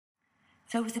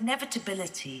So with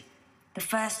inevitability, the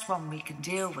first one we can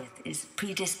deal with is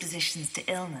predispositions to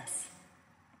illness.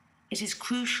 It is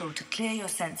crucial to clear your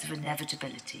sense of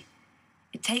inevitability.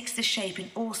 It takes the shape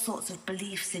in all sorts of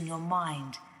beliefs in your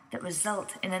mind that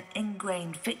result in an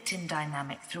ingrained victim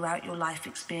dynamic throughout your life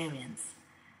experience.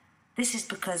 This is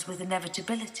because with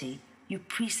inevitability, you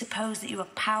presuppose that you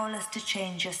are powerless to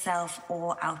change yourself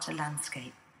or outer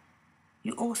landscape.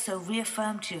 You also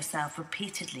reaffirm to yourself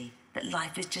repeatedly that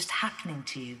life is just happening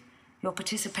to you. Your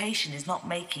participation is not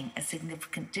making a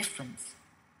significant difference.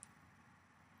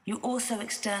 You also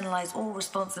externalize all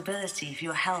responsibility for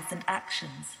your health and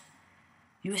actions.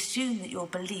 You assume that your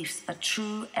beliefs are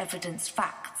true evidence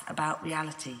facts about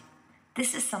reality.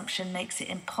 This assumption makes it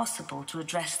impossible to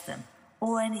address them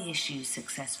or any issues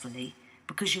successfully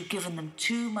because you've given them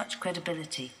too much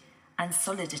credibility and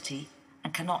solidity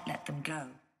and cannot let them go.